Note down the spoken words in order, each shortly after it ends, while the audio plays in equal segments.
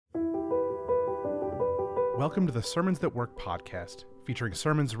Welcome to the Sermons That Work podcast, featuring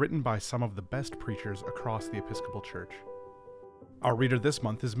sermons written by some of the best preachers across the Episcopal Church. Our reader this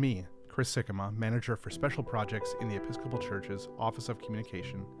month is me, Chris Sikkema, Manager for Special Projects in the Episcopal Church's Office of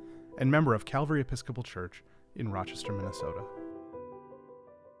Communication, and member of Calvary Episcopal Church in Rochester, Minnesota.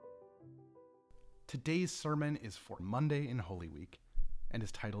 Today's sermon is for Monday in Holy Week and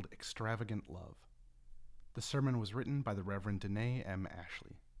is titled Extravagant Love. The sermon was written by the Reverend Danae M.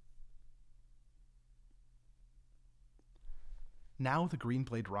 Ashley. Now the green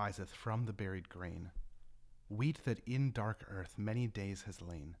blade riseth from the buried grain, wheat that in dark earth many days has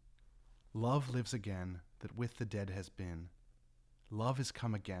lain. Love lives again that with the dead has been. Love is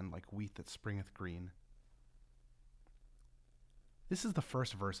come again like wheat that springeth green. This is the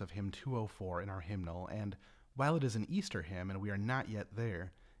first verse of hymn 204 in our hymnal, and while it is an Easter hymn and we are not yet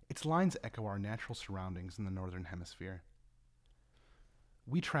there, its lines echo our natural surroundings in the Northern Hemisphere.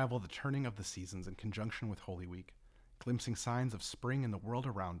 We travel the turning of the seasons in conjunction with Holy Week, glimpsing signs of spring in the world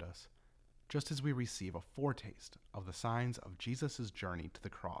around us, just as we receive a foretaste of the signs of Jesus' journey to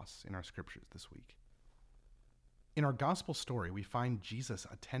the cross in our scriptures this week. In our gospel story, we find Jesus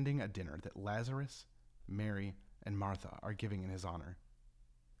attending a dinner that Lazarus, Mary, and Martha are giving in his honor.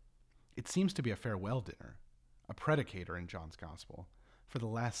 It seems to be a farewell dinner, a predicator in John's gospel, for the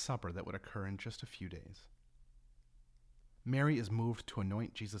Last Supper that would occur in just a few days. Mary is moved to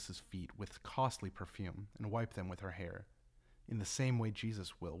anoint Jesus' feet with costly perfume and wipe them with her hair, in the same way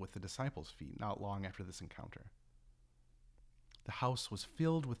Jesus will with the disciples' feet not long after this encounter. The house was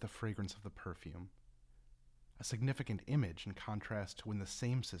filled with the fragrance of the perfume, a significant image in contrast to when the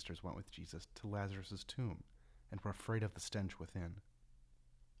same sisters went with Jesus to Lazarus' tomb and were afraid of the stench within.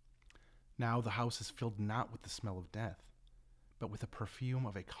 Now the house is filled not with the smell of death, but with the perfume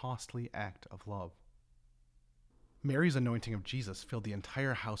of a costly act of love. Mary's anointing of Jesus filled the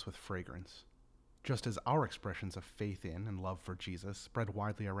entire house with fragrance, just as our expressions of faith in and love for Jesus spread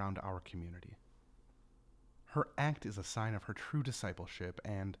widely around our community. Her act is a sign of her true discipleship,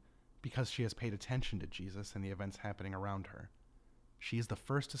 and because she has paid attention to Jesus and the events happening around her, she is the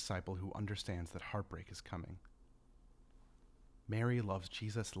first disciple who understands that heartbreak is coming. Mary loves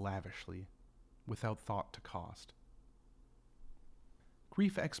Jesus lavishly, without thought to cost.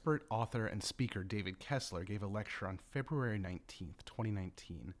 Grief expert, author, and speaker David Kessler gave a lecture on February 19,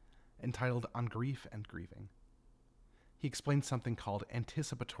 2019, entitled On Grief and Grieving. He explained something called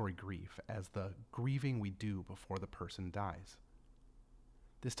anticipatory grief as the grieving we do before the person dies.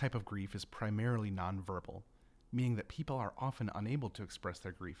 This type of grief is primarily nonverbal, meaning that people are often unable to express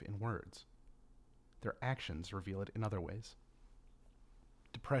their grief in words. Their actions reveal it in other ways.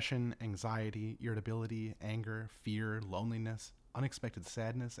 Depression, anxiety, irritability, anger, fear, loneliness, unexpected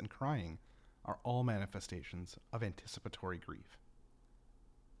sadness, and crying are all manifestations of anticipatory grief.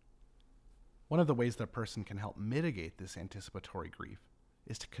 One of the ways that a person can help mitigate this anticipatory grief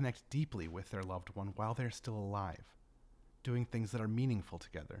is to connect deeply with their loved one while they're still alive, doing things that are meaningful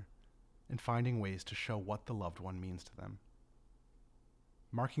together, and finding ways to show what the loved one means to them.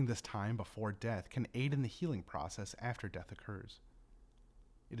 Marking this time before death can aid in the healing process after death occurs.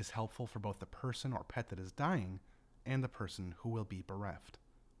 It is helpful for both the person or pet that is dying and the person who will be bereft.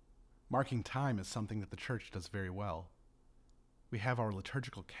 Marking time is something that the Church does very well. We have our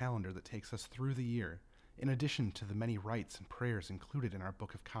liturgical calendar that takes us through the year, in addition to the many rites and prayers included in our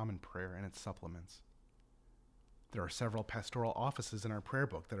Book of Common Prayer and its supplements. There are several pastoral offices in our prayer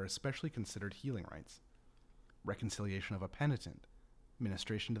book that are especially considered healing rites: reconciliation of a penitent,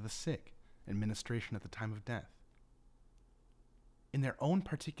 ministration to the sick, and ministration at the time of death. In their own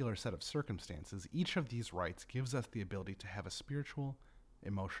particular set of circumstances, each of these rites gives us the ability to have a spiritual,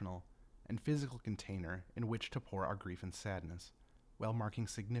 emotional, and physical container in which to pour our grief and sadness, while marking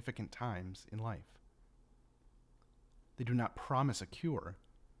significant times in life. They do not promise a cure,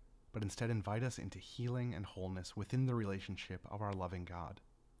 but instead invite us into healing and wholeness within the relationship of our loving God.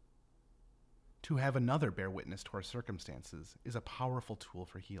 To have another bear witness to our circumstances is a powerful tool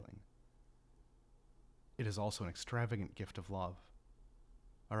for healing. It is also an extravagant gift of love,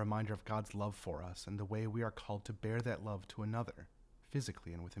 a reminder of God's love for us and the way we are called to bear that love to another,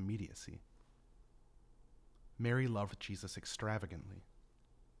 physically and with immediacy. Mary loved Jesus extravagantly.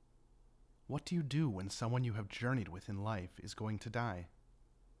 What do you do when someone you have journeyed with in life is going to die?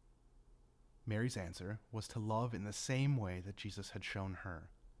 Mary's answer was to love in the same way that Jesus had shown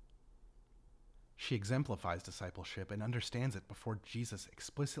her. She exemplifies discipleship and understands it before Jesus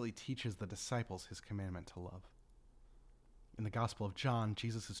explicitly teaches the disciples his commandment to love. In the Gospel of John,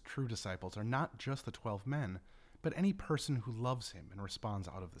 Jesus' true disciples are not just the 12 men, but any person who loves him and responds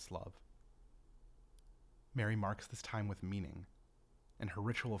out of this love. Mary marks this time with meaning, and her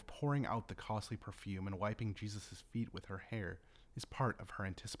ritual of pouring out the costly perfume and wiping Jesus' feet with her hair is part of her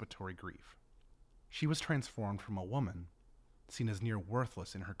anticipatory grief. She was transformed from a woman, seen as near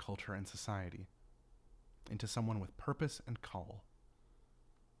worthless in her culture and society, into someone with purpose and call.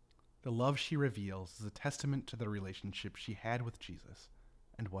 The love she reveals is a testament to the relationship she had with Jesus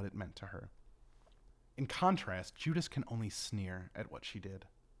and what it meant to her. In contrast, Judas can only sneer at what she did.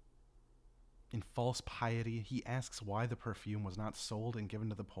 In false piety, he asks why the perfume was not sold and given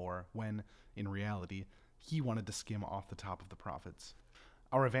to the poor when, in reality, he wanted to skim off the top of the profits.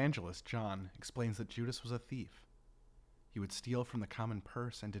 Our evangelist, John, explains that Judas was a thief. He would steal from the common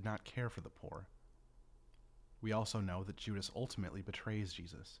purse and did not care for the poor. We also know that Judas ultimately betrays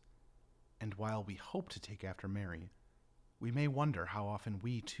Jesus, and while we hope to take after Mary, we may wonder how often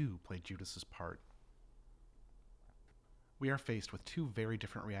we too play Judas's part. We are faced with two very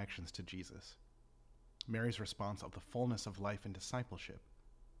different reactions to Jesus: Mary's response of the fullness of life and discipleship,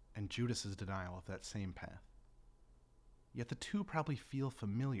 and Judas's denial of that same path. Yet the two probably feel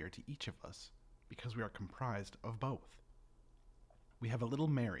familiar to each of us because we are comprised of both. We have a little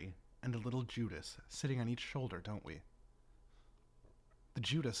Mary and a little Judas sitting on each shoulder, don't we? The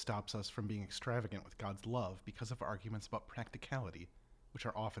Judas stops us from being extravagant with God's love because of arguments about practicality, which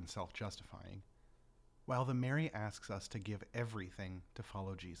are often self-justifying, while the Mary asks us to give everything to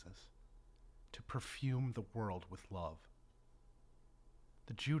follow Jesus, to perfume the world with love.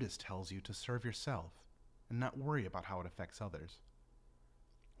 The Judas tells you to serve yourself and not worry about how it affects others,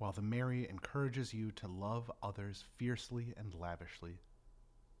 while the Mary encourages you to love others fiercely and lavishly.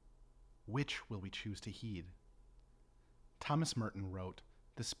 Which will we choose to heed? Thomas Merton wrote,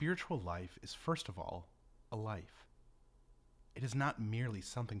 "The spiritual life is first of all a life. It is not merely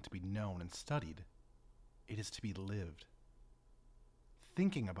something to be known and studied. It is to be lived.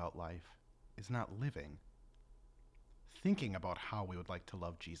 Thinking about life is not living. Thinking about how we would like to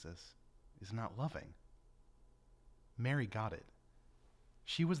love Jesus is not loving." Mary got it.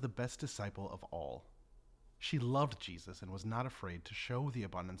 She was the best disciple of all. She loved Jesus and was not afraid to show the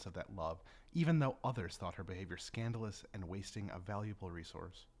abundance of that love, even though others thought her behavior scandalous and wasting a valuable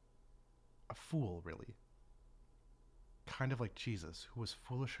resource. A fool, really. Kind of like Jesus, who was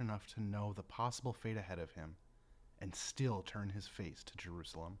foolish enough to know the possible fate ahead of him and still turn his face to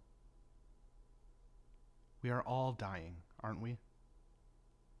Jerusalem. We are all dying, aren't we?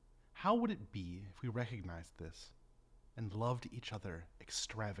 How would it be if we recognized this and loved each other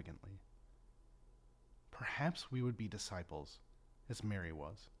extravagantly? Perhaps we would be disciples, as Mary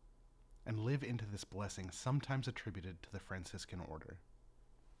was, and live into this blessing sometimes attributed to the Franciscan order.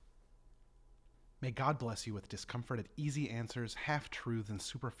 May God bless you with discomfort at easy answers, half-truths, and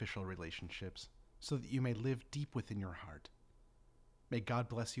superficial relationships, so that you may live deep within your heart. May God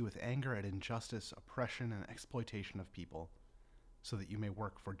bless you with anger at injustice, oppression, and exploitation of people, so that you may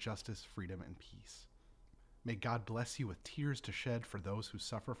work for justice, freedom, and peace. May God bless you with tears to shed for those who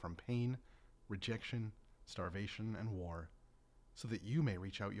suffer from pain, rejection, starvation, and war, so that you may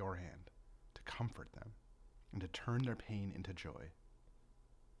reach out your hand to comfort them and to turn their pain into joy.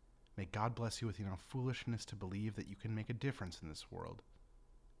 May God bless you with enough foolishness to believe that you can make a difference in this world,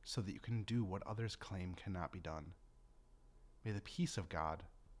 so that you can do what others claim cannot be done. May the peace of God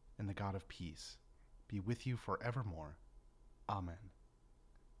and the God of peace be with you forevermore. Amen.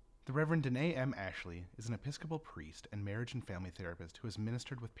 The Reverend Danae M. Ashley is an Episcopal priest and marriage and family therapist who has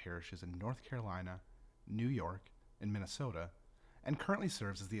ministered with parishes in North Carolina, New York, and Minnesota, and currently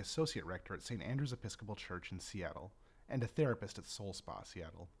serves as the Associate Rector at St. Andrew's Episcopal Church in Seattle and a therapist at Soul Spa,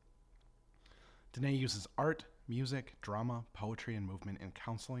 Seattle. Danae uses art, music, drama, poetry, and movement in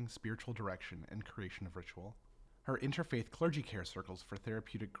counseling, spiritual direction, and creation of ritual. Her interfaith clergy care circles for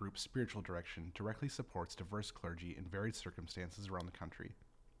therapeutic group Spiritual Direction directly supports diverse clergy in varied circumstances around the country.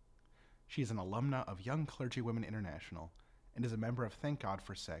 She is an alumna of Young Clergy Women International and is a member of Thank God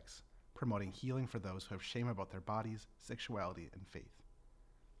for Sex, promoting healing for those who have shame about their bodies, sexuality, and faith.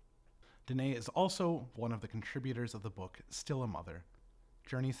 Danae is also one of the contributors of the book Still a Mother,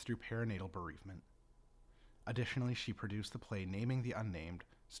 Journeys Through Perinatal Bereavement. Additionally, she produced the play Naming the Unnamed,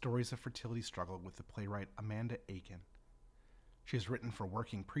 Stories of Fertility Struggle with the playwright Amanda Aiken. She has written for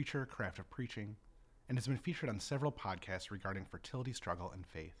Working Preacher, Craft of Preaching, and has been featured on several podcasts regarding fertility struggle and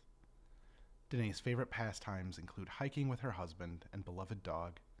faith. Danae's favorite pastimes include hiking with her husband and beloved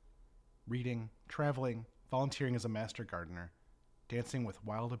dog, reading, traveling, volunteering as a master gardener, dancing with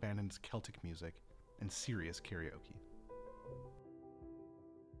Wild Abandoned's Celtic music, and serious karaoke.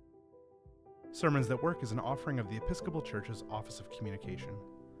 Sermons That Work is an offering of the Episcopal Church's Office of Communication.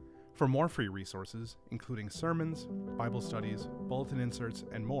 For more free resources, including sermons, Bible studies, bulletin inserts,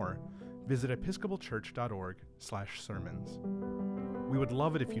 and more, visit episcopalchurch.org/sermons. We would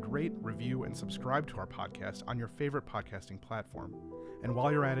love it if you'd rate, review, and subscribe to our podcast on your favorite podcasting platform. And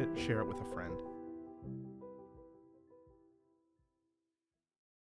while you're at it, share it with a friend.